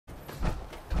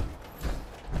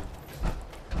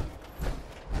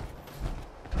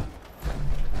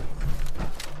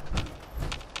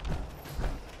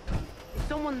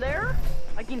someone there?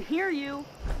 I can hear you.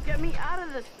 Get me out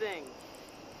of this thing.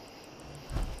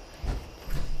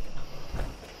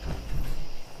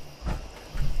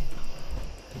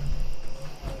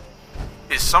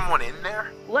 Is someone in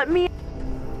there? Let me...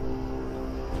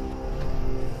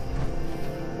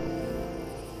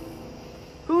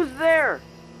 Who's there?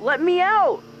 Let me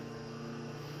out!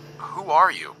 Who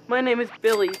are you? My name is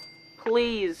Billy.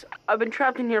 Please, I've been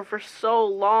trapped in here for so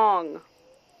long.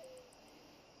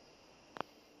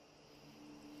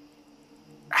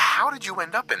 How did you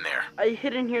end up in there? I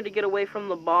hid in here to get away from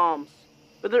the bombs.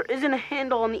 But there isn't a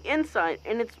handle on the inside,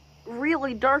 and it's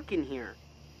really dark in here.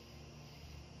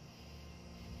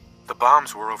 The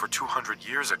bombs were over 200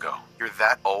 years ago. You're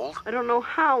that old? I don't know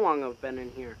how long I've been in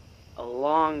here. A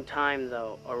long time,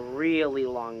 though. A really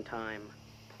long time.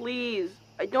 Please,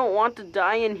 I don't want to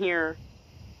die in here.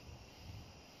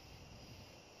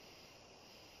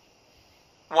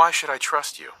 Why should I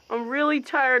trust you? I'm really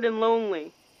tired and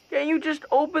lonely. Can't you just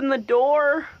open the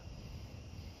door?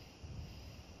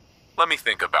 Let me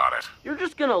think about it. You're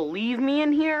just gonna leave me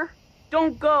in here?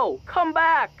 Don't go. Come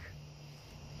back.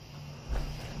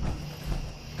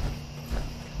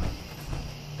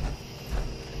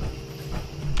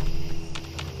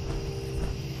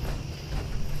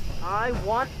 I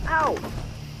want out.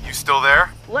 You still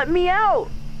there? Let me out.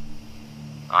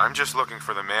 I'm just looking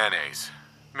for the mayonnaise.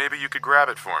 Maybe you could grab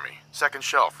it for me. Second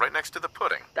shelf, right next to the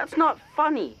pudding. That's not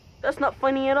funny. That's not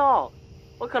funny at all.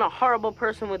 What kind of horrible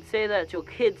person would say that to a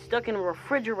kid stuck in a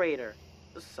refrigerator?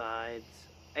 Besides,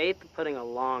 I ate the pudding a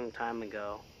long time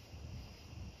ago.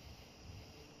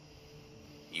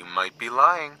 You might be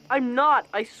lying. I'm not,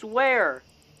 I swear.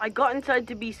 I got inside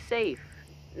to be safe.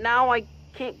 Now I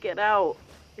can't get out.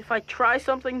 If I try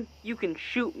something, you can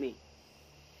shoot me.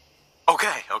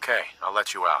 Okay, I'll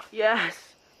let you out.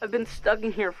 Yes, I've been stuck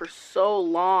in here for so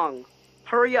long.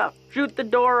 Hurry up, shoot the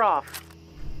door off.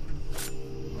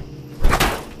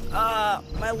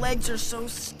 My legs are so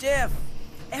stiff.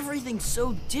 Everything's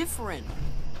so different.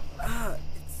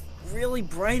 It's really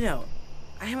bright out.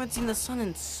 I haven't seen the sun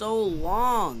in so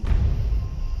long.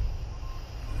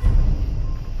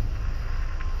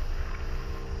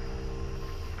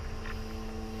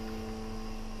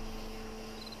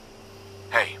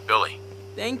 Hey, Billy.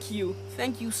 Thank you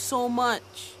so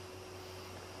much.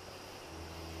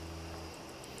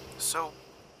 So,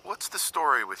 what's the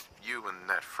story with you and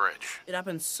that fridge? It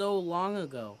happened so long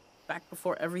ago, back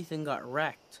before everything got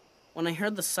wrecked. When I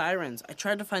heard the sirens, I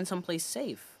tried to find someplace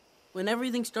safe. When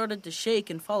everything started to shake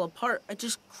and fall apart, I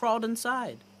just crawled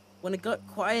inside. When it got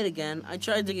quiet again, I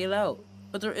tried to get out,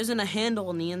 but there isn't a handle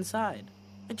on the inside.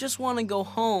 I just want to go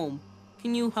home.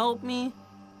 Can you help me?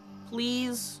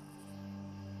 Please?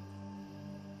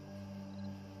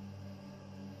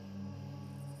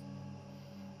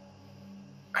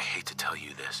 I hate to tell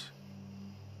you this,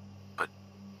 but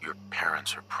your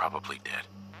parents are probably dead.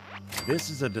 This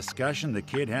is a discussion the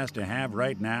kid has to have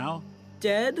right now?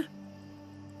 Dead?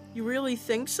 You really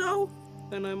think so?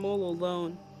 Then I'm all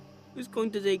alone. Who's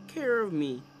going to take care of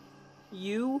me?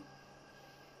 You?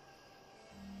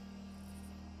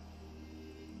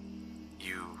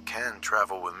 You can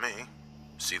travel with me,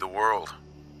 see the world,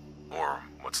 or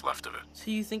what's left of it. So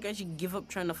you think I should give up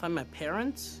trying to find my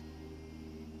parents?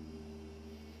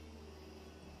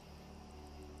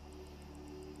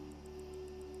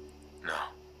 No,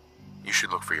 you should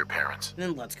look for your parents.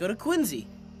 Then let's go to Quincy.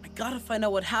 I gotta find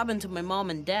out what happened to my mom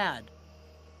and dad.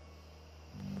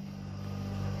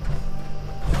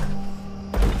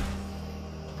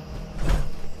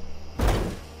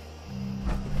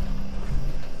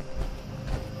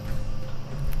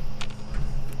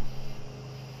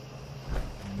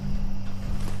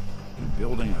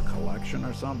 Building a collection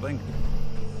or something?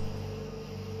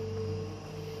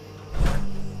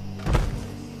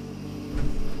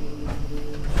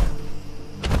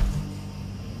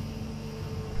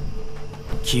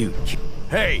 Cute.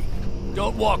 Hey,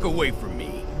 don't walk away from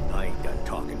me. I ain't done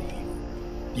talking to you.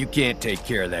 You can't take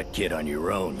care of that kid on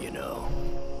your own, you know.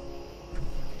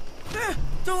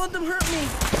 Don't let them hurt me!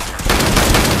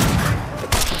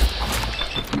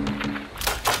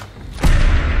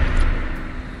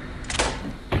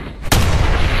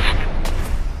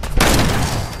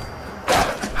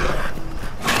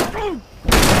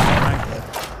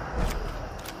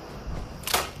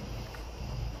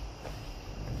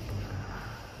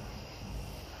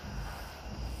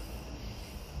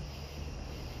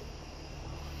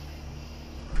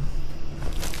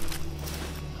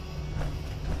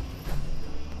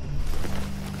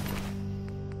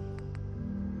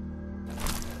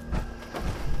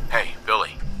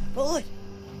 Bullet!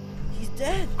 He's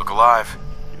dead! Look alive.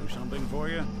 Do something for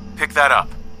you? Pick that up.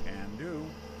 Can do.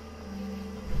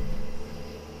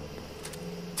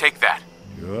 Take that.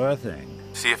 Sure thing.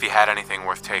 See if he had anything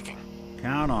worth taking.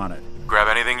 Count on it. Grab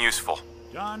anything useful.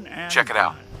 Done and Check it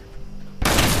out.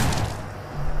 done.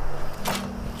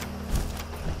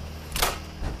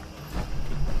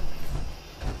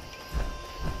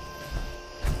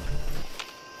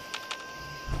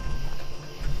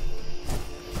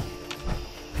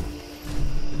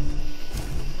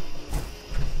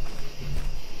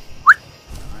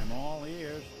 I'm all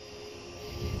ears.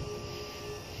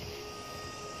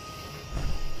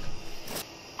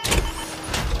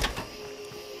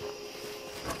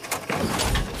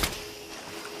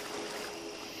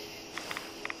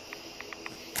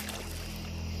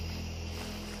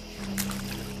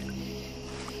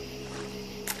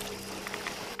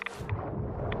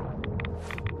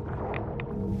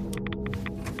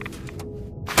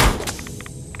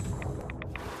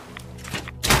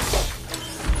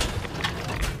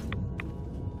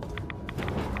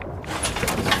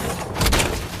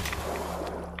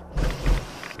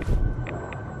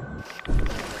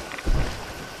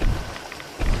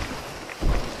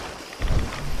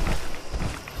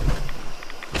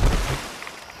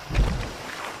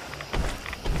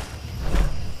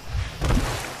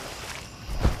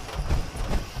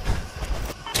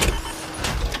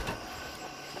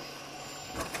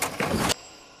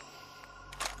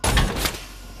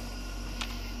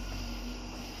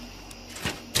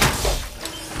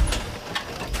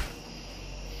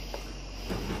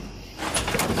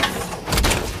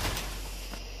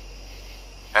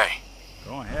 Hey,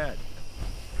 Go ahead.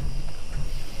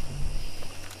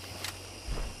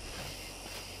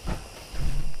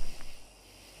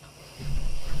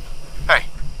 hey,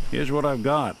 Here's what I've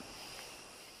got.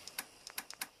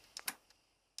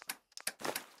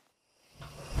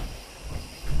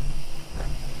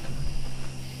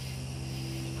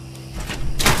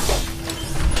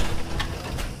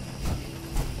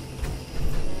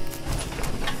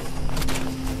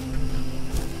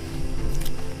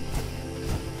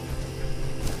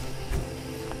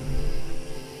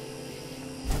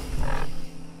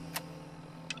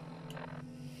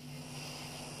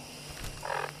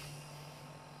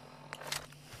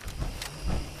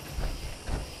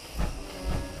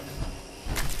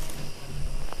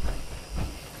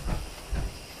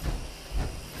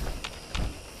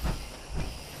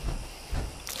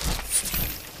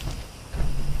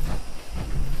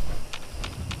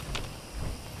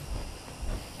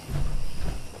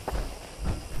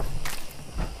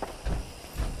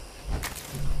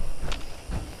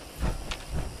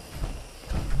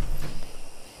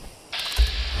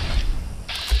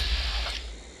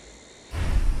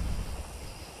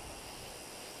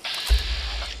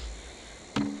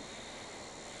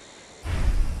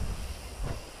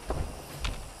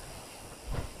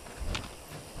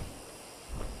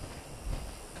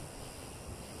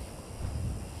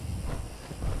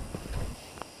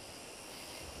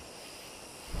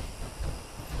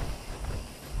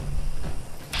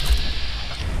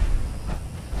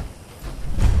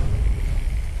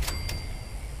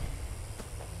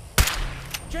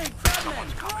 Jake, Crabman,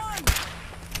 run!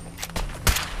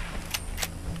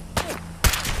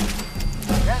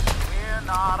 Yes, we're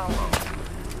not alone.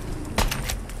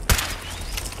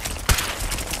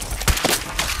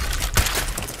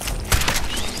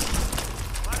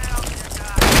 What else you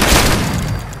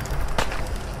got?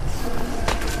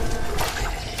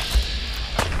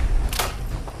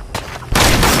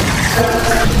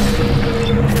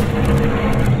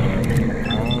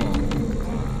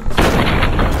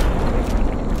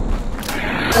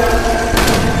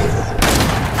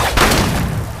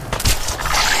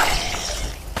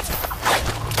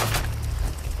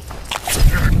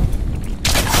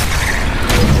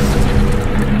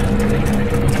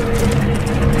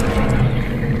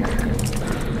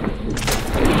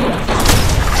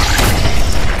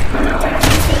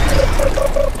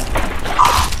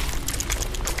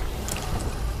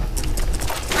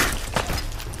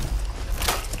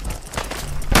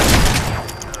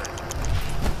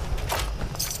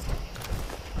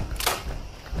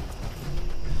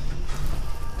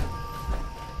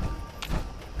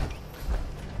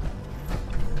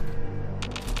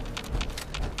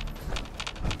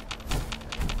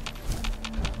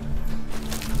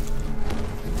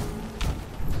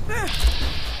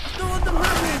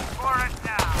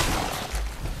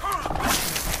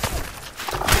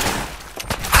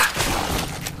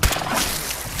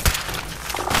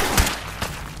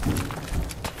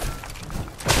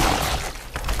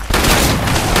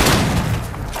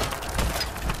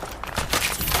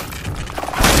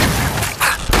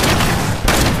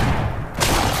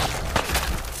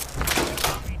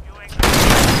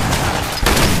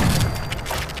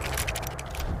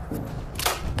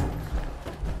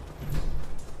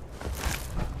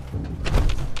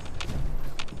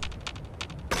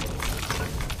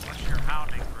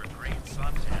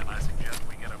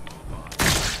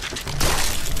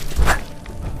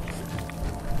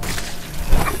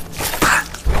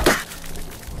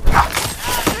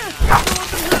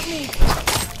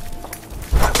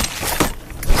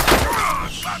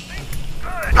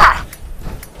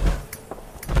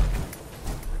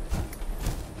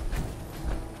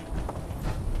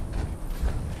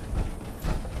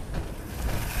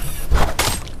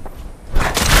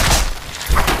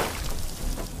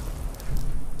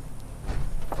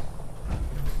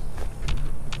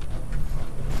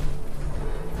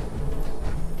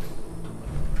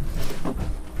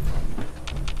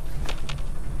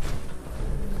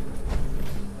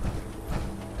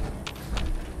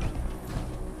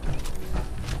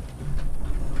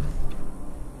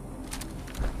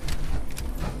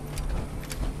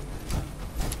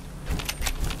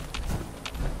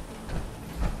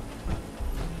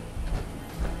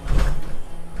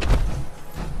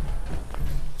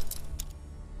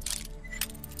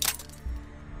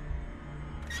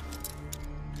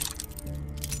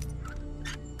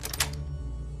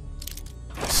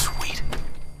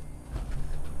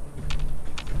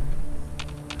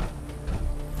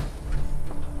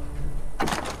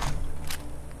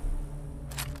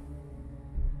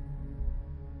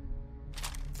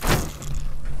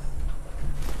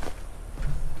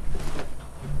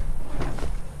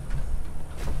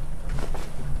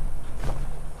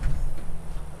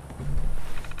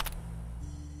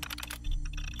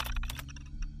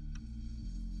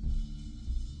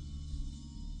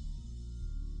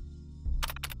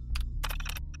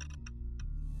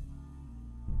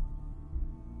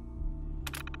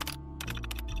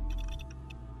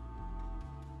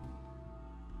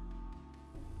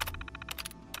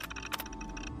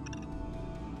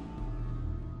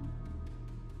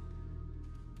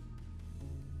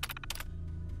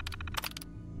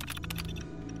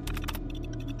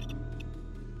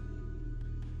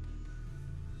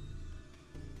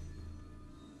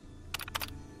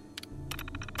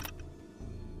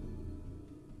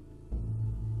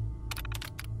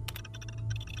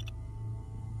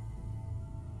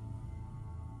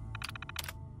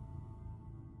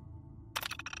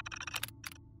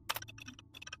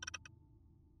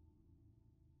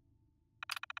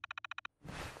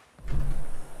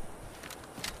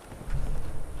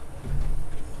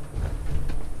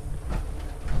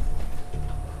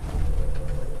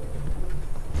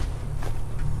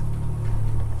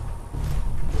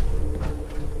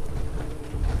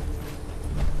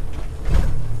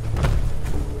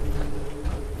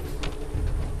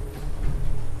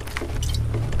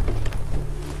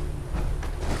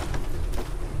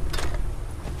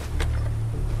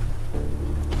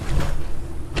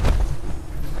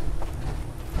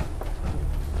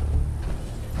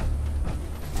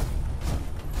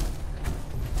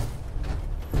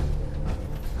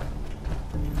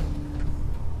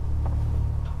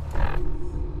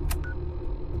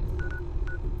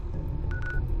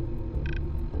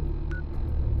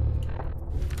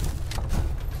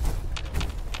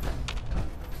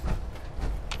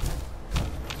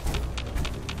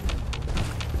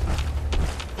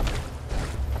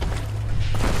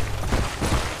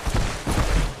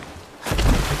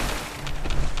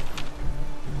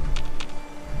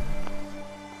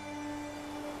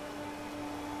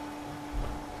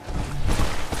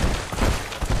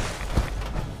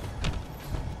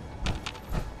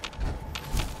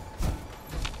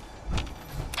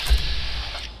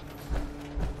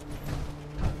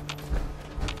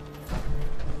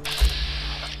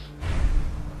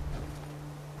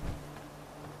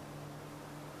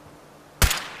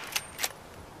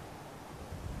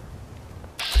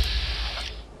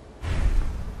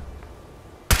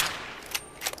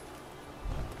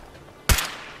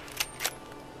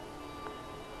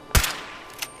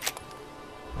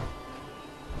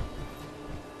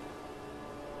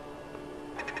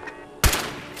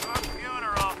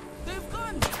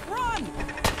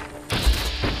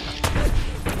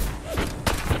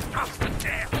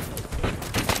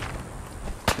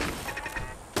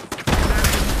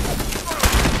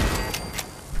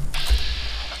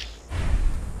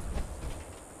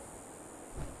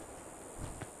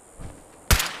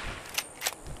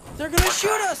 They're gonna shoot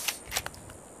us!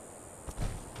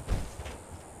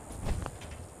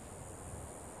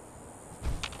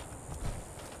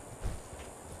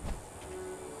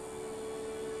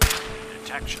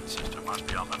 Detection system must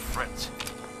be on the fritz.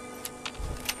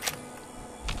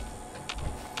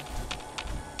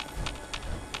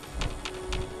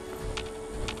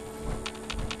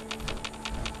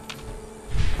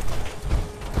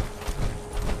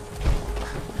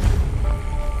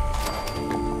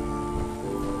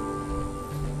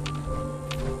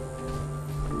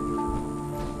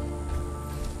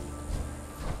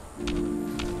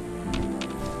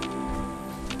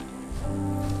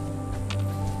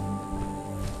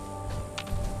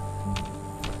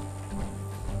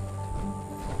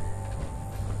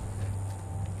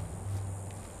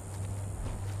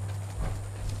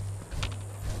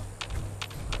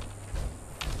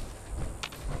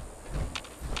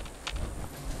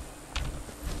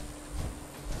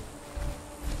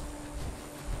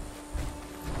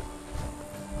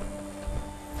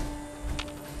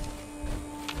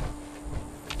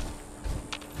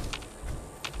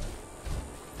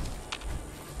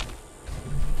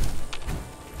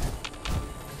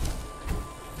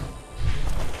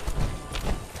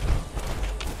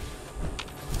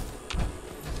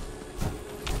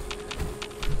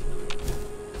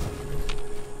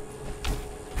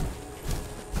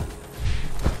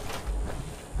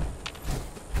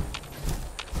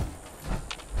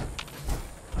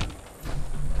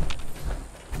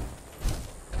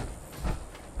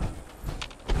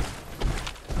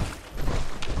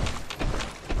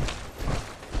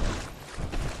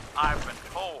 I've been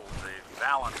told the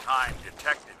Valentine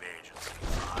Detective Agency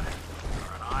are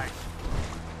an eyesore.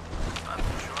 Not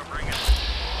sure bringing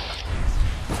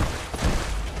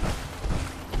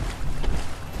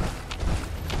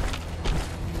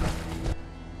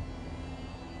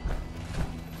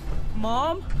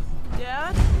Mom?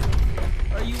 Dad?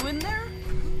 Are you in there?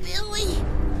 Billy!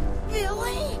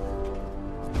 Billy!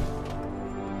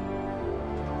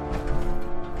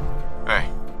 Hey,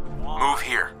 move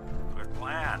here. good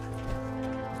plan.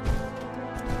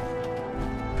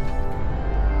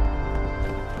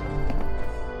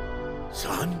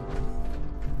 Son?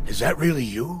 Is that really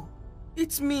you?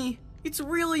 It's me. It's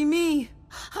really me.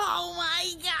 Oh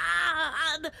my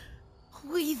God!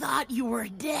 We thought you were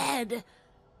dead.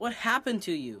 What happened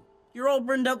to you? You're all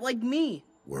burned up like me.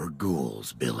 We're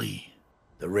ghouls, Billy.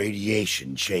 The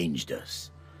radiation changed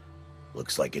us.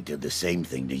 Looks like it did the same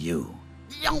thing to you.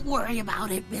 Don't worry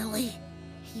about it, Billy.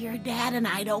 Your dad and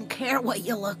I don't care what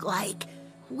you look like.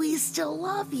 We still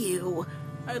love you.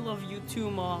 I love you too,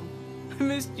 Mom. I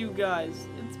missed you guys.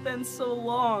 It's been so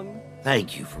long.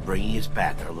 Thank you for bringing us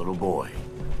back our little boy.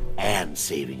 And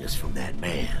saving us from that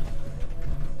man.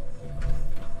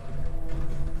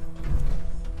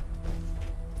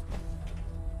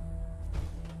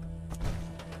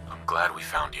 I'm glad we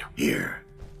found you. Here,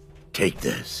 take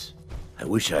this. I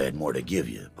wish I had more to give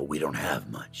you, but we don't have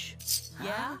much.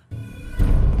 Yeah?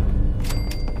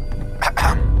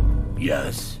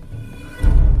 Yes?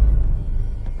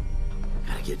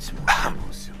 Gotta get some more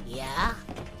ammo soon. Yeah?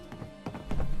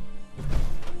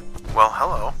 Well,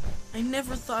 hello. I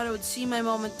never thought I would see my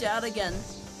mom and dad again.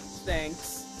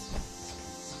 Thanks.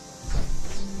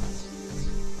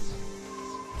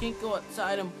 Can't go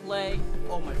outside and play.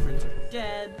 All my friends are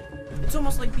dead. It's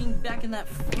almost like being back in that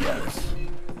freeze. Yes.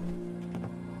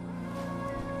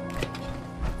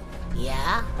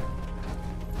 Yeah?